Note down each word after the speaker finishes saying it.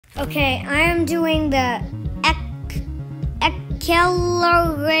Okay, I am doing the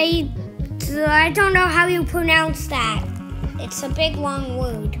accelerate. I don't know how you pronounce that. It's a big long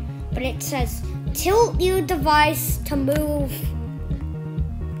word, but it says tilt your device to move.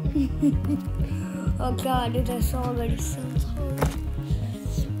 Oh God, it is already sounds hard.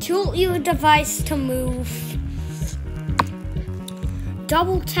 Tilt your device to move.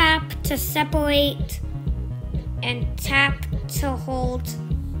 Double tap to separate, and tap to hold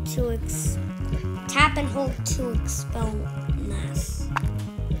to tap and hold to expel mass.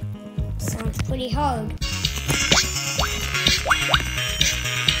 Sounds pretty hard.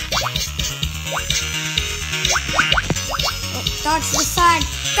 Oh, dodge the side!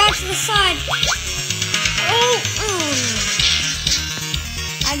 Dodge the side! Oh!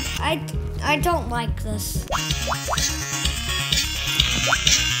 I don't like this.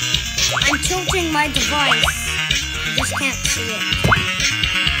 I'm tilting my device. You just can't see it.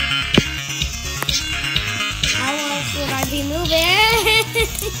 How else would I be moving?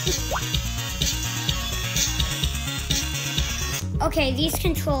 Okay, these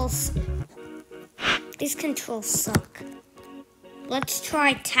controls suck. Let's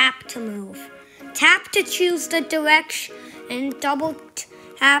try tap to move. Tap to choose the direction and double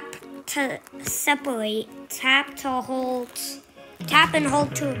tap to separate. Tap and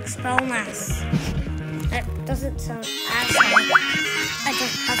hold to expel mass. That doesn't sound as hard. I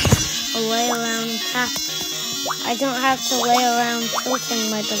don't have to lay around tap. I don't have to lay around tilting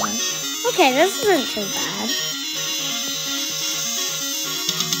my device. Okay, this isn't too bad.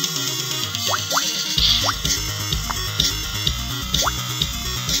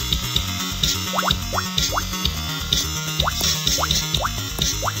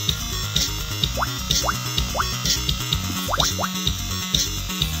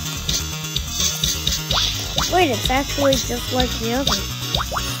 Wait, it's actually just like the other.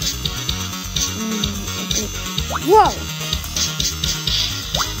 Whoa!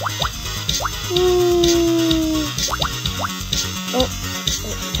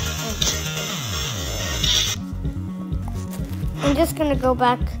 I'm just gonna go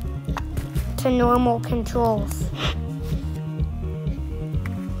back to normal controls.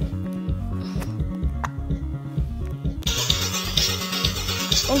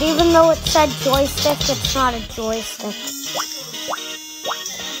 And even though it said joystick, it's not a joystick.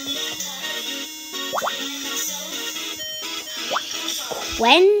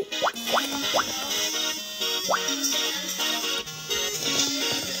 When?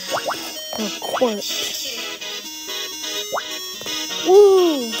 Of course.